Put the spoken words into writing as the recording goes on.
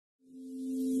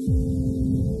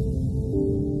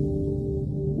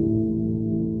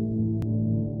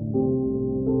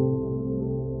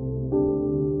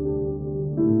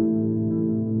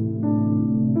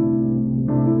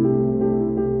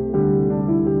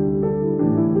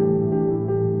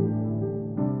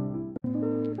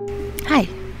Hi,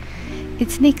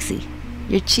 it's Nixie,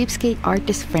 your cheapskate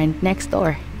artist friend next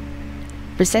door.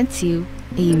 Presents you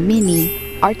a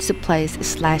mini art supplies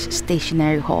slash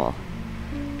stationery haul.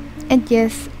 And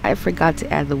yes, I forgot to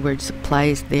add the word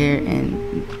supplies there,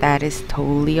 and that is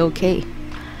totally okay.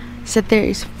 So there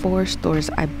is 4 stores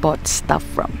I bought stuff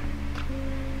from.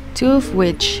 2 of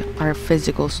which are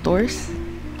physical stores,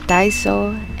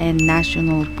 Daiso and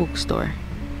National Bookstore,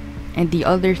 and the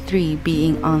other 3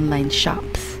 being online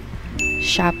shops,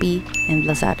 Shopee and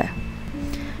Lazada.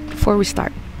 Before we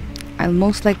start, I'll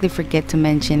most likely forget to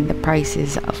mention the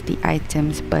prices of the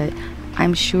items, but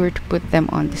I'm sure to put them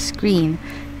on the screen,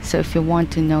 so if you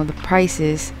want to know the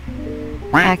prices,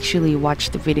 actually watch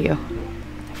the video.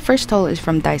 First haul is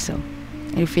from Daiso,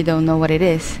 and if you don't know what it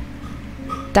is,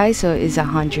 Daiso is a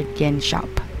 100 yen shop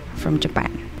from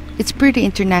Japan. It's pretty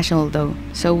international though,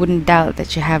 so I wouldn't doubt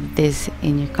that you have this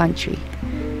in your country.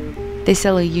 They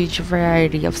sell a huge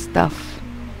variety of stuff,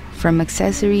 from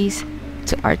accessories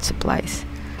to art supplies,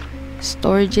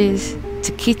 storages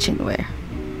to kitchenware.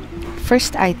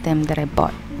 First item that I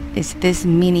bought is this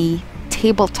mini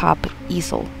tabletop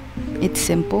easel. It's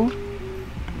simple,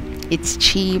 it's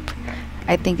cheap,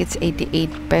 I think it's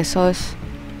 88 pesos,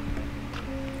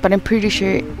 but I'm pretty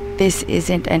sure this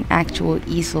isn't an actual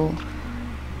easel,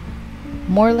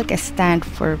 more like a stand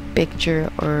for a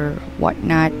picture or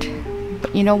whatnot,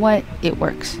 but you know what, it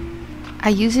works. I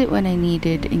use it when I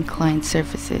needed inclined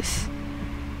surfaces.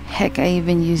 Heck, I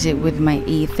even use it with my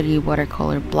A3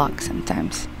 watercolor block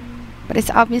sometimes, but it's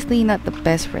obviously not the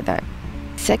best for that.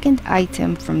 Second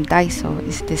item from Daiso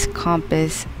is this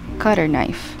compass cutter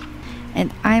knife,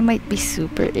 and I might be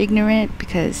super ignorant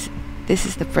because this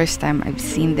is the first time I've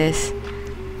seen this.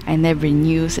 I never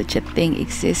knew such a thing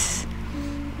exists,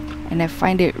 and I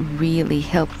find it really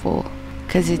helpful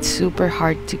because it's super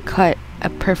hard to cut a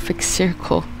perfect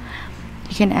circle.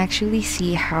 You can actually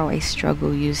see how I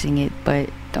struggle using it, but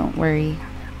don't worry,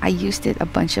 I used it a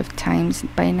bunch of times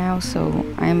by now, so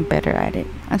I'm better at it.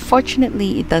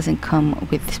 Unfortunately, it doesn't come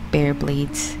with spare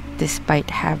blades, despite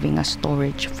having a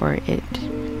storage for it.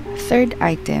 Third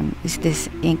item is this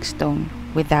inkstone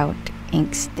without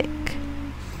ink stick.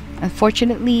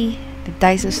 Unfortunately, the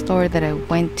Daiso store that I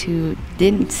went to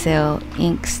didn't sell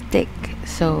ink stick,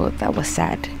 so that was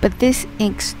sad. But this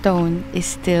inkstone is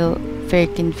still very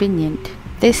convenient.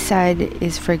 This side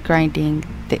is for grinding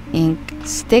the ink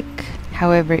stick.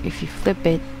 However, if you flip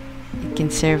it, it can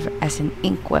serve as an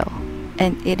inkwell.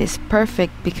 And it is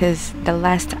perfect because the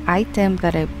last item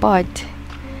that I bought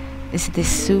is this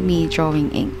Sumi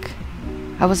drawing ink.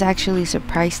 I was actually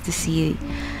surprised to see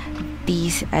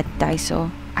these at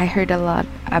Daiso. I heard a lot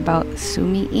about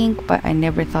Sumi ink, but I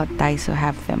never thought Daiso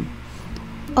have them.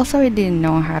 Also, I didn't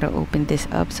know how to open this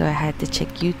up, so I had to check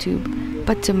YouTube.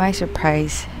 But to my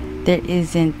surprise, there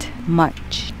isn't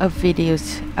much of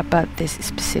videos about this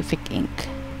specific ink,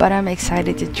 but I'm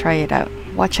excited to try it out.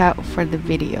 Watch out for the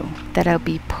video that I'll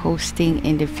be posting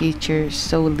in the future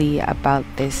solely about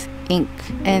this ink.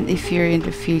 And if you're in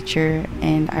the future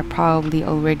and I probably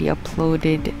already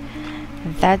uploaded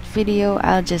that video,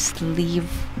 I'll just leave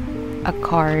a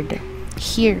card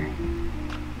here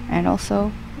and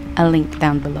also a link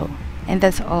down below. And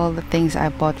that's all the things I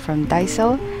bought from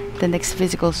Daiso. The next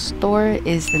physical store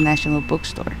is the National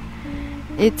Bookstore.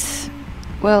 It's,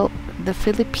 well, the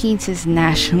Philippines'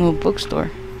 national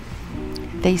bookstore.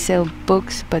 They sell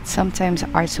books, but sometimes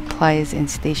art supplies and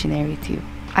stationery too.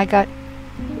 I got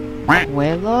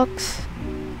Kellogg's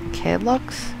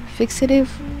fixative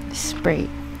spray.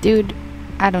 Dude,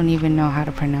 I don't even know how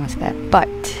to pronounce that, but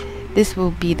this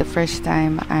will be the first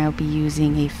time I'll be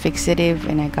using a fixative,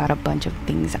 and I got a bunch of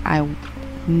things I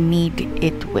need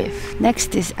it with.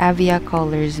 Next is Avia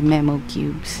Colors Memo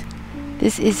Cubes.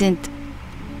 This isn't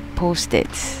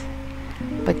post-its,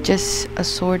 but just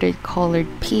assorted colored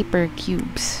paper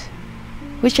cubes,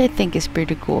 which I think is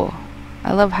pretty cool.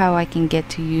 I love how I can get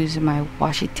to use my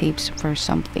washi tapes for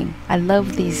something. I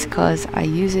love these cause I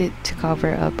use it to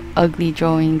cover up ugly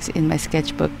drawings in my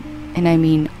sketchbook, and I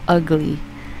mean ugly.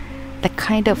 The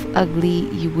kind of ugly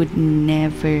you would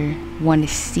never want to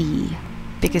see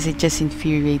because it just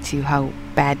infuriates you how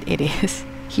bad it is.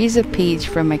 Here's a page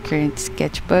from my current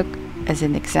sketchbook as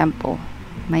an example.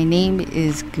 My name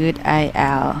is Good Eye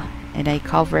Al, and I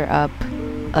cover up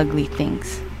ugly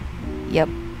things. Yep,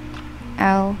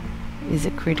 Al is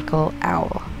a critical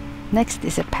owl. Next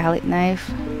is a palette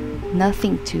knife.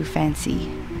 Nothing too fancy.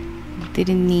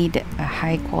 Didn't need a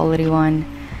high quality one.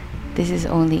 This is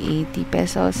only 80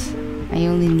 pesos. I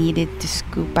only needed to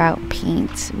scoop out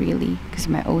paints really because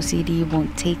my OCD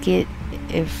won't take it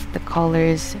if the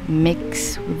colors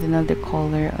mix with another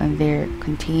color on their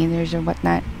containers or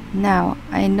whatnot. Now,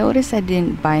 I noticed I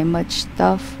didn't buy much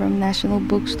stuff from National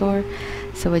Bookstore,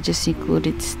 so I just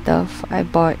included stuff I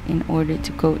bought in order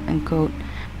to quote-unquote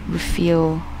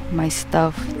refill my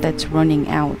stuff that's running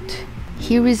out.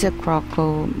 Here is a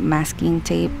Croco masking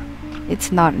tape.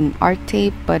 It's not an art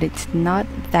tape, but it's not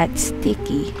that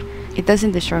sticky. It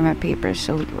doesn't destroy my paper,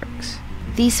 so it works.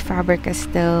 These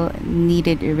Faber-Castell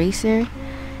kneaded eraser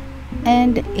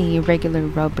and a regular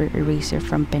rubber eraser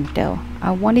from Pentel.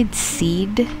 I wanted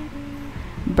Seed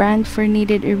brand for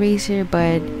kneaded eraser,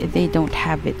 but they don't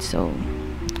have it, so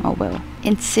oh well.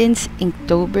 And since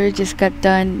Inktober just got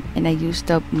done and I used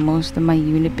up most of my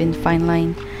Unipin fine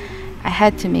line, I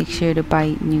had to make sure to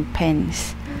buy new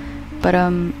pens. But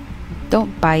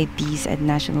don't buy these at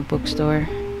National Bookstore,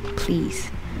 please.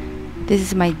 This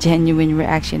is my genuine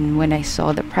reaction when I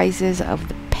saw the prices of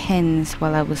the pens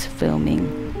while I was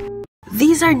filming.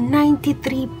 These are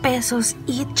 93 pesos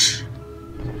each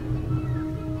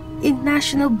in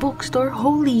National Bookstore.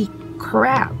 Holy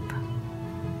crap.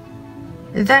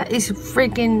 That is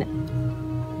freaking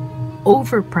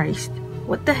overpriced.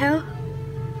 What the hell?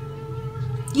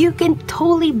 You can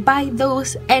totally buy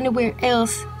those anywhere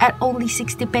else at only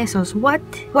 60 pesos. What?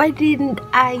 Why didn't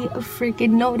I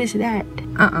freaking notice that?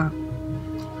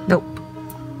 Nope.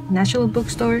 National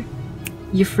Bookstore,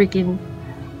 you freaking...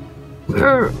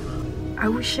 I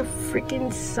wish I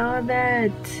freaking saw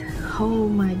that. Oh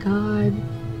my god.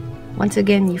 Once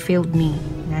again, you failed me,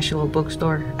 National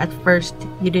Bookstore. At first,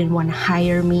 you didn't want to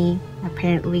hire me,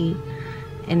 apparently.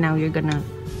 And now you're gonna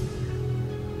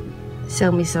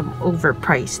sell me some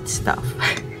overpriced stuff.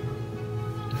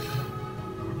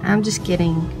 I'm just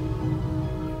kidding.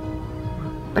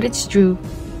 But it's true.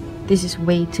 This is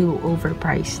way too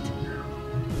overpriced.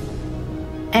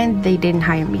 And they didn't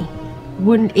hire me.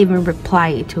 Wouldn't even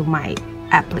reply to my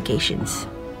applications.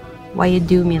 Why you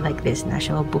do me like this,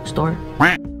 National Bookstore?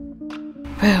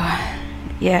 Well,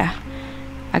 yeah,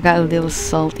 I got a little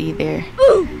salty there.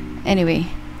 Anyway,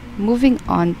 moving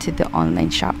on to the online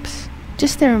shops.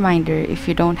 Just a reminder, if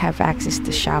you don't have access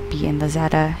to Shopee and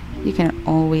Lazada, you can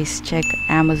always check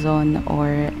Amazon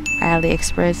or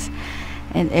AliExpress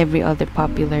and every other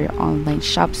popular online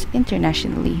shops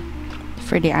internationally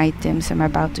for the items I'm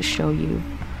about to show you,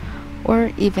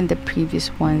 or even the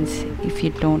previous ones if you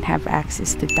don't have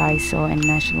access to Daiso and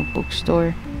National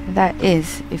Bookstore. That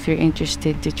is, if you're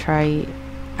interested to try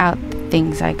out the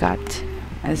things I got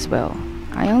as well.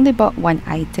 I only bought one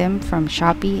item from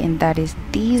Shopee, and that is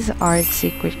these Art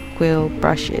Secret Quill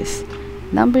brushes,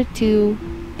 number 2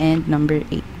 and number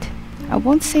 8. I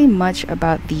won't say much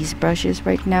about these brushes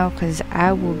right now because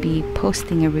I will be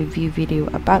posting a review video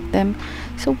about them,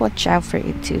 so watch out for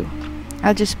it too.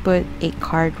 I'll just put a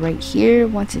card right here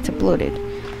once it's uploaded.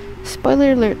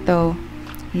 Spoiler alert though,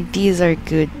 these are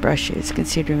good brushes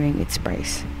considering its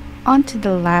price. On to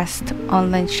the last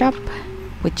online shop,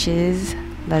 which is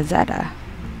Lazada.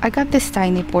 I got this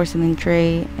tiny porcelain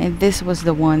tray, and this was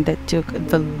the one that took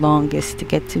the longest to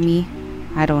get to me.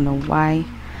 I don't know why.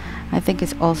 I think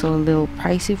it's also a little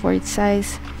pricey for its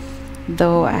size,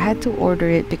 though I had to order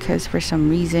it because for some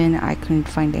reason I couldn't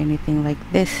find anything like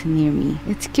this near me.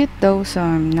 It's cute though, so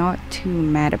I'm not too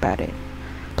mad about it.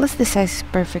 Plus the size is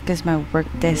perfect as my work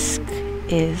desk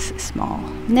is small.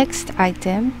 Next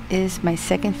item is my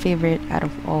second favorite out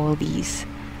of all these,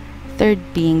 third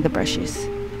being the brushes.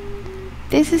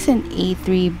 This is an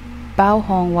A3 Bao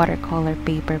Hong watercolor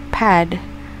paper pad.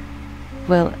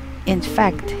 Well, in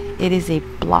fact, it is a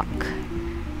block.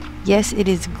 Yes, it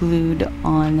is glued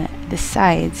on the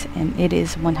sides and it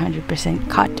is 100%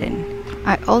 cotton.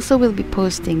 I also will be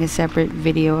posting a separate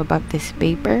video about this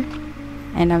paper,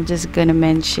 and I'm just gonna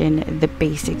mention the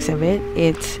basics of it.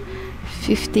 It's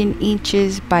 15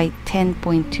 inches by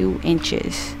 10.2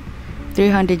 inches,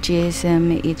 300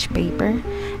 GSM each paper,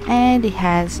 and it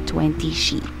has 20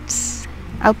 sheets.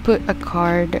 I'll put a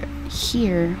card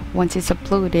here once it's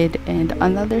uploaded, and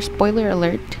another spoiler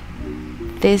alert,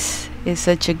 this is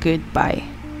such a good buy.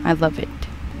 I love it.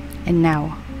 And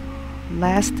now,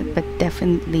 last but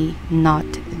definitely not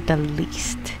the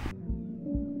least,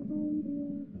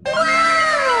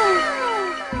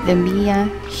 the Mia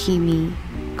Himi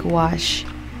gouache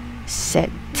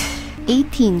set.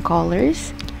 18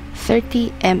 colors,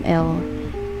 30 ml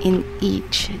in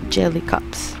each jelly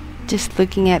cups. Just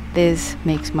looking at this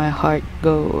makes my heart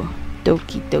go.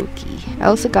 Doki Doki. I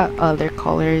also got other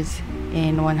colors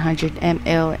in 100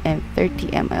 ml and 30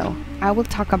 ml. I will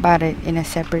talk about it in a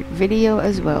separate video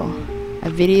as well, a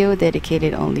video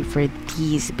dedicated only for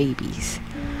these babies.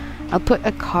 I'll put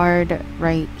a card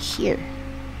right here.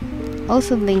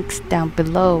 Also links down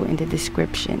below in the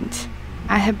descriptions.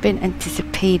 I have been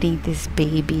anticipating these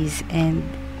babies and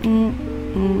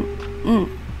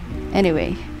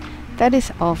Anyway, that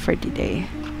is all for today.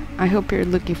 I hope you're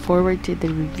looking forward to the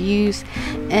reviews,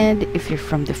 and if you're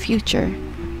from the future,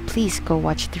 please go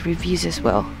watch the reviews as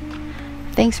well.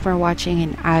 Thanks for watching,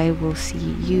 and I will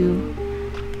see you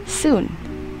soon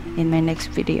in my next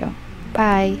video.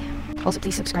 Bye! Also,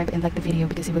 please subscribe and like the video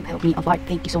because it will help me a lot.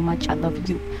 Thank you so much. I love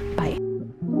you. Bye.